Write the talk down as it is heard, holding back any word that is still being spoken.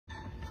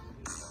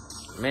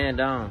Man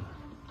down.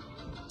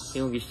 He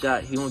gonna get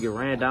shot. He gonna get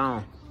ran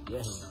down.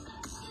 Yeah.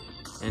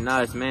 And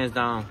now his man's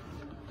down.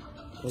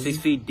 6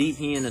 feet deep,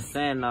 he in the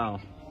sand now.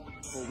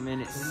 4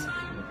 minutes.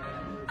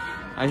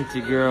 I hit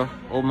your girl.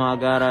 Oh my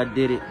God, I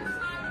did it.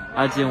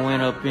 I just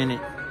went up in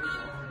it.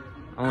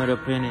 I went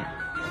up in it.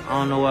 I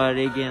don't know why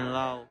they getting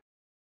loud.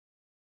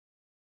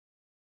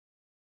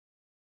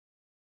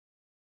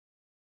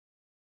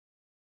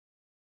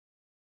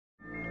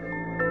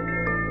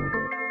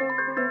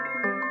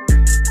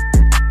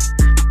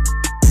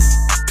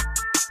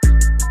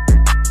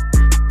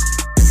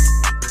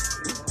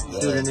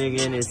 Shoot a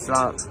nigga in his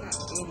sock.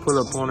 Pull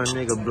up on a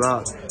nigga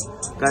block.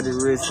 Got the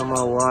wrist on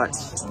my watch.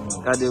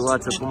 Got the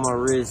watch up on my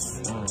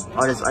wrist.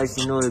 All this ice,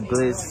 you know it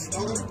glitz.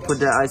 Put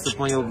that ice up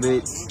on your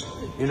bitch.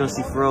 You know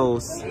she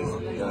froze.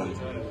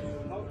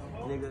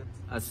 Nigga.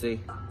 I see.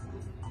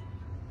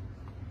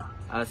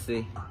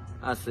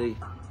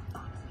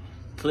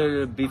 Clearly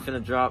the beef in the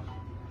drop.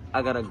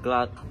 I got a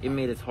Glock. It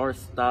made his heart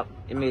stop.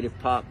 It made it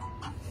pop.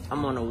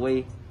 I'm on the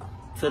way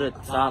to the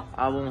top.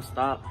 I won't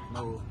stop.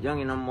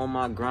 Young and I'm on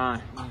my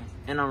grind.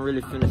 And I'm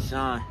really finna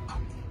shine.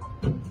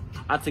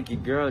 I took your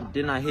girl,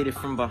 then I hit it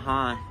from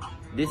behind.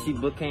 This she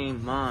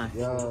became mine.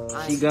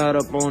 She got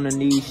up on her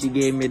knees, she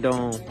gave me the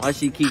on. Why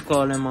she keep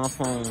calling my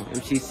phone?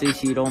 If she say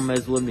she don't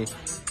mess with me,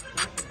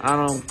 I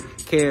don't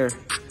care.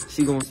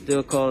 She gon'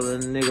 still call a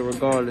nigga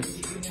regardless.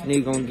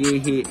 Nigga gon'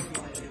 get hit.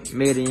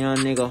 Made a young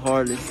nigga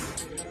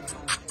heartless.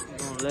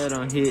 Don't let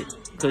him hit,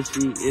 cause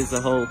she is a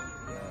hoe.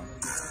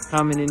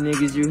 How many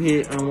niggas you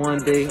hit in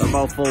one day?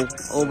 About 4.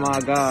 Oh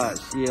my God,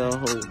 she a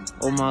hoe.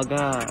 Oh my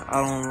God,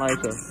 I don't like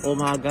her. Oh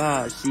my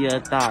God, she a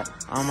thot.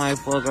 I might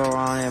fuck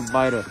around and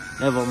bite her.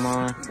 Never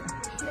mind.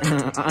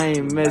 I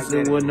ain't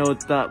messing with no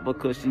thot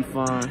because she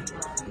fine.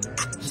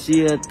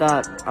 She a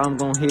thot. I'm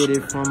gon' hit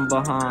it from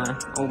behind.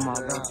 Oh my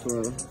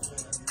God.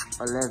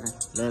 11.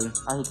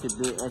 I hit the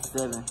bit at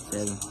 7.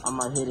 I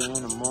might hit it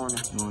in the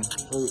morning.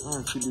 8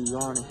 AM, she be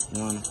yawning.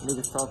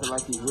 Niggas talking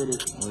like he with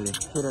it.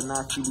 Hit her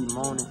now, she be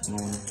moaning.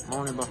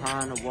 Moaning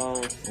behind the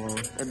walls.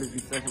 That bitch be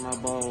sucking my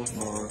balls.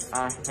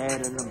 I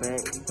had in the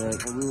back.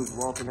 And we was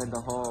walking in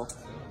the hall.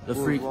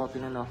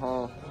 Walking in the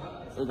hall.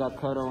 They got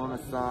Cutter on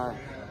the side.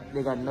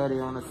 They got Nutty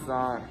on the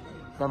side.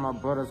 Got my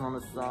brothers on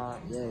the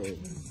side.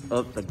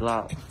 Up the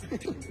Glock.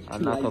 I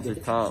knock off his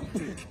top.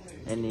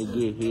 And they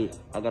get hit.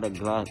 I got a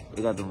Glock.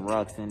 It got them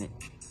rocks in it.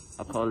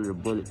 I call it a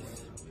bullet.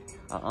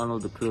 I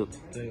unload the clip.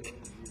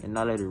 And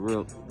I let it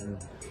rip.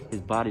 His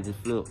body just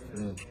flip.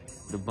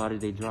 The body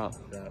they drop.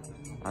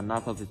 I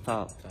knock off his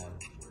top.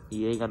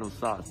 He ain't got no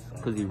socks.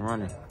 Cause he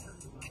running.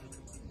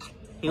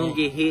 He don't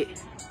get hit.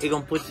 He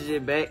gonna push his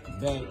shit back.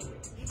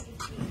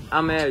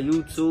 I'm at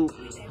YouTube.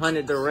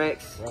 100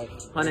 directs.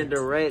 100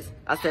 directs.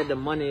 I set the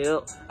money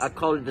up. I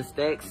call it the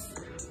stacks.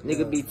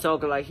 Nigga be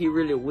talking like he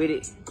really with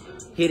it.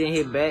 Hit and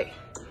hit back.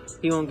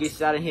 He gonna get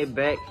shot and hit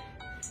back.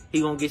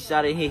 He gonna get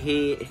shot in his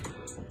head.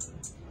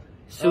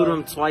 Shoot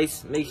him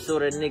twice. Make sure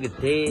that nigga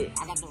dead.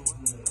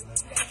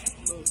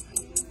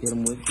 Hit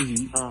him with the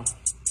heat.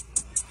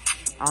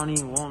 I don't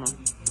even want him.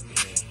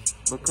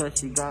 Because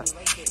she got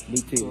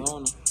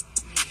corona.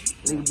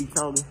 Nigga be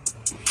talking.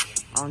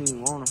 I don't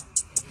even want him.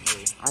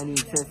 I ain't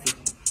even test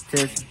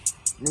it.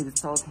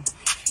 Niggas talking.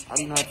 I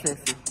do not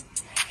test it.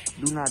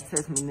 Do not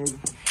test me, nigga.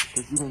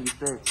 Cause you gonna get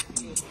that.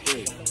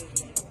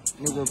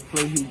 Nigga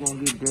play, he gon'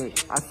 get dead.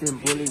 I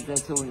send bullets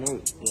at your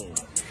neck.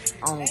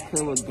 I don't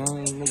care what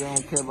game, nigga, I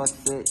don't care about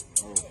sex.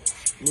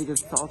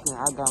 Niggas talking,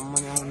 I got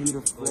money, I don't need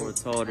a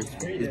flex.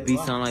 This beat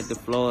sound like the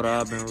Florida,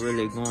 I've been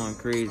really going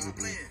crazy.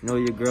 Know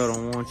your girl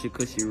don't want you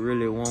cause she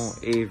really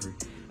want Avryy.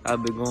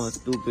 I've been going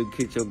stupid,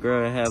 kick your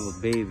girl and have a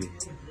baby.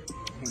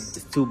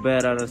 It's too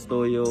bad I done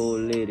stole your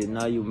old lady,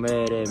 now you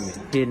mad at me.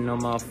 Hitting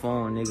on my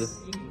phone, nigga.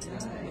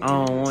 I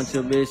don't want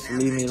your bitch,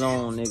 leave me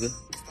alone, nigga.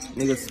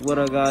 Nigga, swear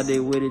to God, they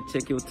with it,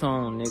 check your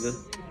tone, nigga.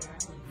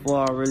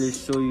 Before I really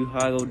show you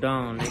how I go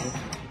down, nigga.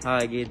 How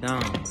I get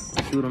down.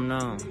 Shoot him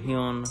down. He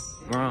on the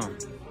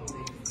ground.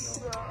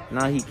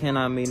 Now he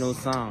cannot make no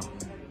sound.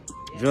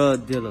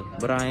 Drug dealer,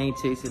 but I ain't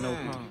chasing no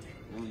pound.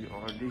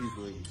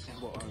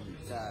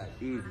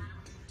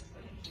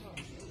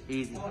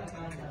 Easy.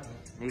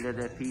 Nigga,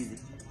 that peasy.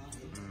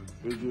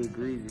 It get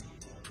greasy.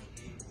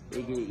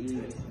 It get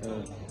easy.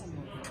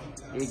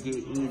 It get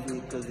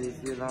easy cause this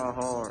shit all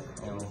hard.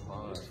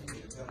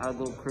 I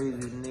go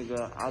crazy,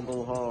 nigga. I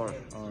go hard.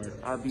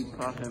 I be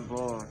popping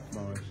bars.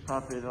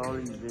 Popping all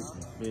these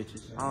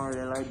bitches. I don't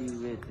really like these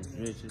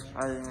bitches.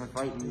 I didn't even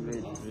fight these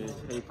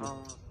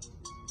bitches.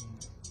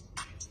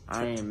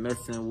 I ain't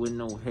messing with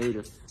no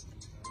haters.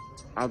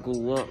 I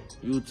go up,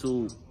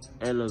 YouTube,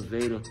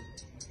 elevator.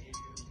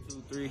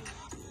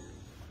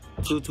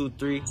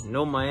 223,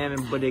 no Miami,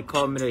 but they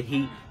call me the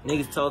Heat.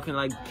 Niggas talking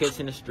like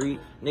catching the street.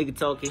 Nigga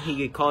talking, he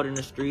get caught in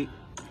the street.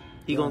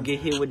 He gon' get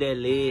hit with that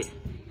lead.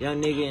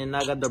 Young nigga and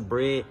I got the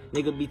bread.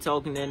 Nigga be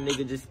talking, that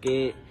nigga just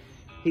scared.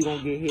 He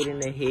gon' get hit in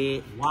the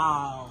head.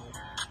 Wow,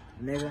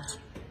 nigga.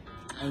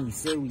 And you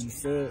said what you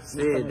said.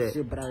 Said that.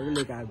 Shit, but I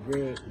really got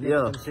bread.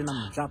 Nigga, yeah. Shit,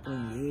 I'm dropping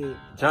on your head.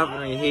 Drop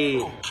on your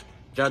head.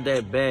 Drop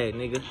that bag,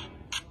 nigga.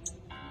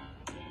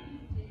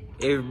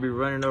 Avryy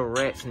running up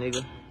rats,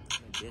 nigga.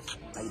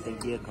 How you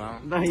think he a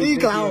clown? He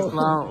clown.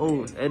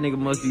 Oh, that nigga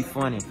must be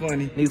funny.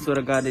 Nigga swear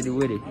to God that he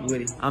with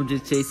it. I'm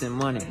just chasing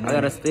money. I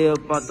gotta stay up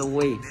out the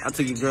way. I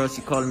took your girl,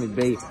 she calling me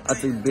babe. I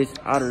took a bitch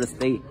out of the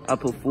state. I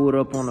put food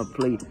up on the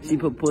plate. She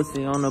put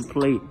pussy on the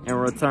plate in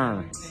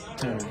return.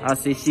 I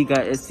say she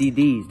got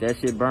STDs, that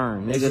shit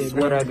burn. Nigga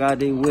swear to God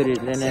they with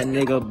it, then that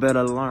nigga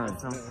better learn.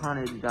 Some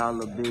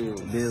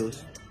 $100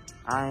 bills.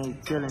 I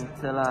ain't chillin'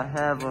 till I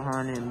have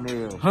 100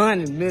 mil.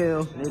 100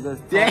 mil?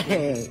 Niggas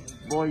talking,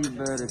 boy, you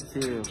better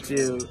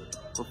chill.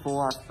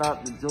 Before I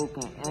stop the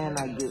joking and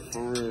I get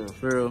for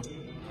real.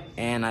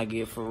 And I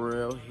get for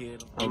real.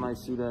 I might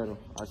shoot at him.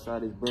 I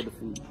shot his brother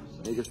feet.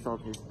 Niggas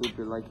talking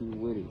stupid like he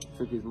with it.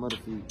 Took his mother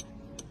feet.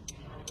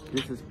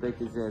 Disrespect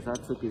his ass. I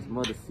took his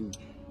mother seat.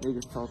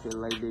 Niggas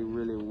talking like they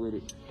really with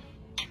it.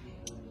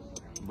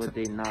 But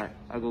they not.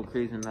 I go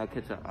crazy and I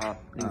catch a op.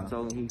 Niggas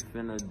talking he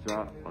finna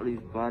drop. All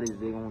these bodies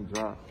they gon'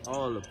 drop.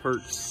 All the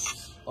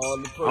perks.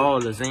 All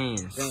the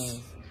Zans.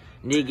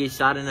 Nigga get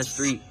shot in the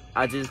street.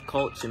 I just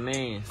caught your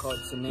mans.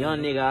 Young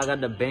nigga, I got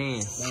the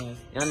bands.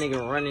 Young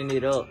nigga running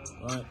it up.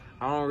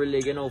 I don't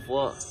really get no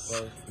fuck.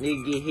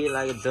 Nigga get hit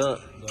like a duck.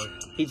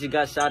 He just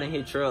got shot in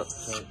his truck.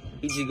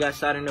 He just got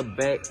shot in the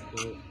back.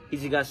 He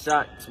just got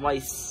shot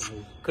twice.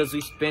 Cause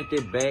we spent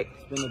it back.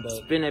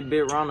 Spin that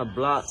bit round the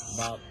block.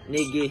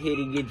 Nigga get hit,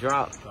 he get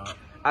dropped.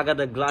 I got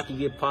the Glock, he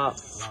get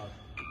popped.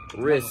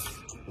 Wrist,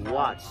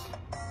 watch.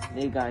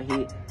 Nigga got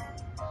hit.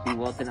 He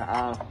walked in the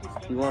aisle.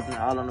 He walked in the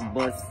aisle on the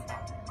bus.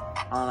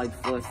 I don't like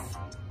fuss.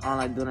 I don't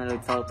like doing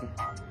that talking.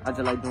 I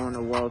just like doing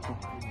the walking.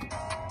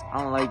 I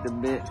don't like the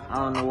bit. I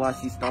don't know why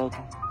she's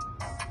stalking.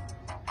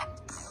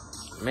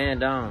 Man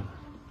down.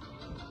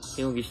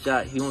 He won't get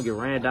shot. He won't get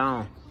ran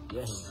down.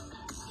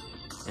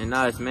 And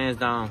now his man's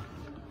down.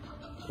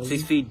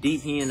 6 feet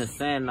deep, he in the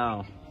sand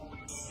now.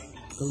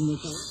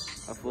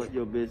 I fucked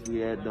your bitch,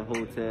 we at the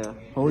hotel.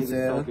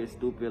 Niggas talking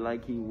stupid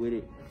like he with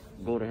it.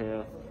 Go to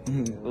hell.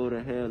 Go to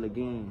hell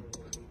again.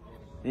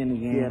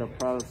 He had a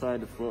problem, so I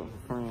had to fuck a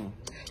friend.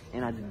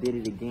 And I just did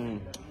it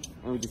again.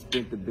 And we just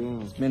spent the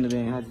band.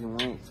 And I just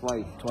went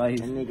twice.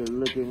 That nigga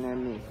looking at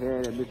me,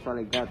 hair, that bitch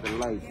probably got the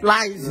lights.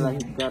 Like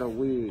he got a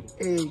wig.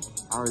 I don't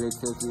really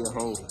tell you a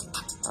hoe.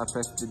 I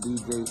pressed the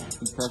DJ,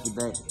 he passed it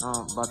back.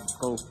 About to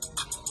go.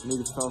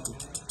 Niggas talking.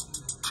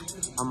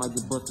 I might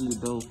get busted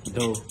your dough.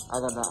 I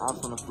got the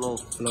ops on the floor.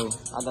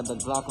 I got the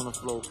Glock on the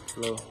floor.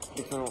 If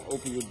you don't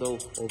open your door.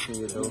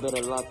 You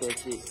better lock that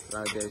shit.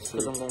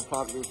 Cause I'm gonna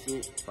pop your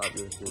shit.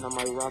 And I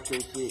might rock your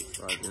shit.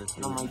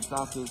 And I might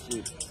stock your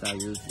shit. I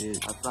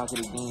stock it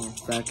again.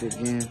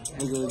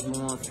 Nigga, if you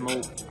want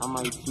smoke, I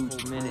might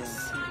shoot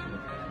minutes.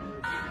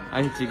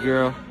 I hit your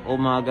girl. Oh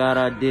my God,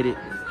 I did it.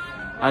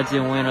 I just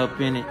went up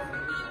in it.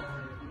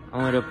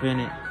 I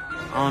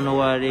don't know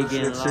why they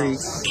getting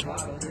treats.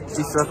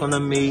 She suck on the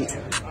meat.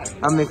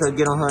 I make her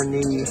get on her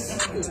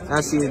knees.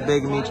 Now she is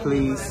begging me,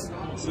 please.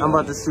 I'm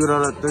about to shoot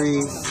all the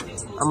threes.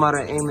 I'm about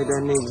to aim at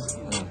that nigga.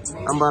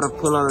 I'm about to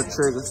pull all the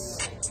triggers.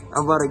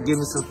 I'm about to give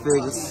me some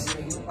figures.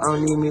 I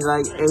don't need me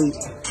like 8.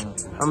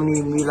 I'm gonna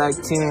need me like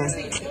 10.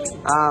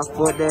 I'll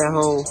fuck that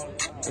hoe.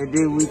 And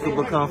then we could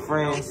become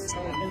friends.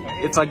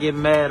 If I get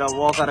mad, I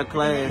walk out of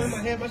class.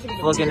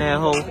 Fucking that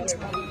hoe.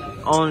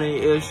 Only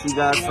if she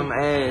got some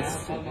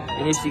ass.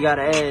 And if she got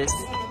ass,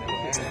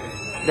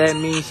 that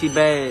means she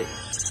bad.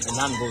 And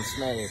I'm gonna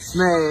smash.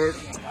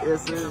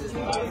 Yes, sir.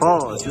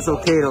 Pause. It's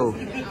okay though.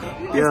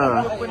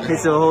 Yeah.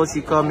 Hit your hoe,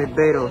 she called me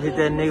Beto. Hit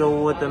that nigga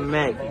with the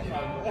Mac.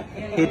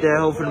 Hit that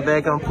hoe from the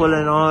back, I'm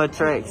pulling on her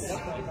tracks.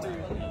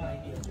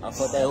 I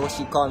thought that hoe,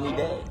 she called me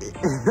dad.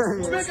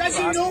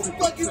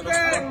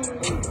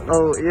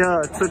 Oh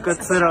yeah, took her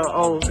to the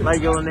O,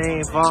 like your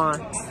name Vaughn.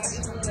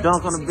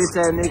 Dunk on a bitch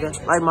ass nigga,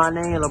 like my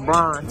name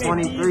LeBron.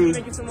 23,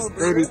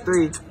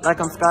 33, like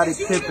I'm Scottie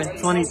Pippen.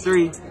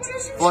 23,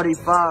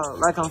 45,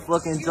 like I'm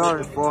fucking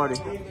Jordan. 40,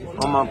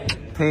 on my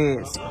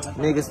pants.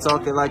 Niggas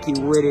talking like he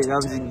with it,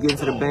 I'm just getting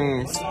to the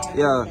bands.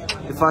 Yeah,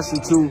 if I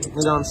shoot you,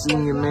 nigga, I'm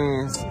shooting your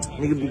mans.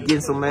 Nigga be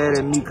getting so mad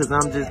at me cause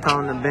I'm just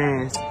counting the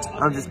bands.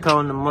 I'm just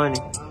counting the money.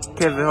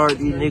 Kevin Hart,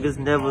 these niggas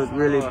never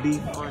really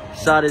beat.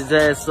 Shot his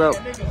ass up,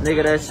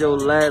 nigga, that's your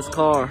last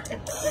car.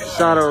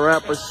 Shot a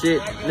rapper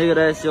shit, nigga,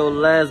 that's your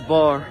last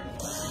bar.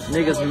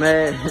 Niggas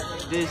mad,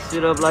 this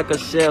shit up like a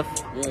chef.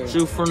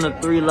 Shoot from the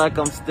 3 like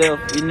I'm Steph,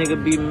 these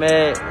niggas be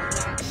mad.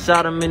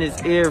 Shot him in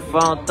his ear,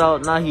 found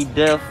out, now he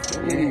deaf.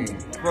 Fuck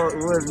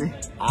with me.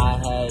 I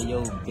had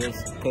your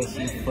bitch cause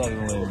she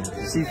fucking with me.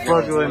 She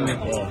fucking with me.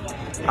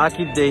 Yeah. I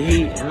keep the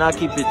heat and I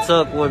keep it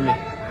tucked with me.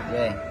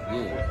 Yeah.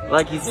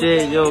 Like you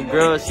said, yo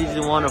girl, she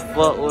just wanna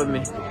fuck with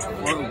me.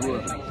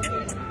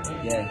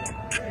 Yeah.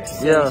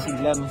 She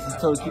love me, she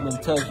told keep in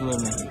touch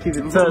with me. Keep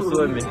in touch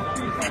with me.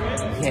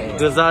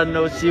 Cause I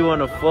know she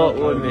wanna fuck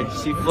with me.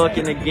 She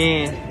fucking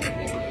again.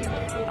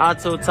 I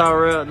told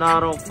Tyrell, nah, I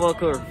don't fuck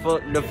her,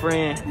 fuck the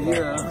friend.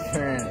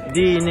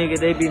 These niggas,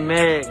 they be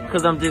mad,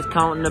 cause I'm just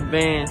counting the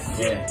bands.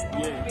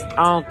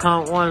 I don't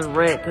count one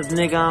rat, cause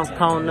nigga, I'm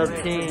counting up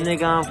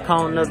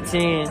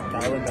 10.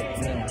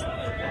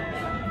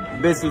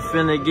 Bitch, we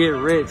finna get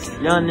rich.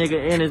 Young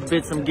nigga in this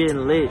bitch, I'm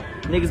getting lit.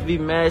 Niggas be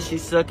mad, she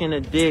sucking a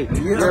dick.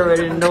 You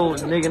already know,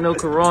 nigga, no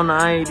corona.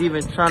 I ain't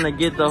even tryna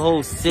get the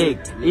whole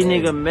sick. These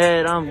nigga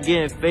mad, I'm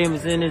getting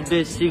famous in this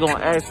bitch. She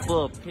gon' ask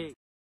for a pic.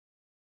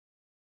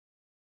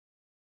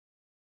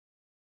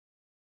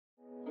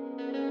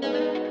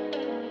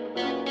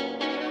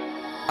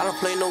 I don't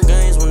play no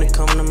games when it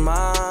come to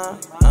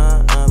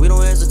mine. We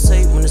don't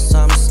hesitate when it's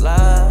time to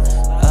slide.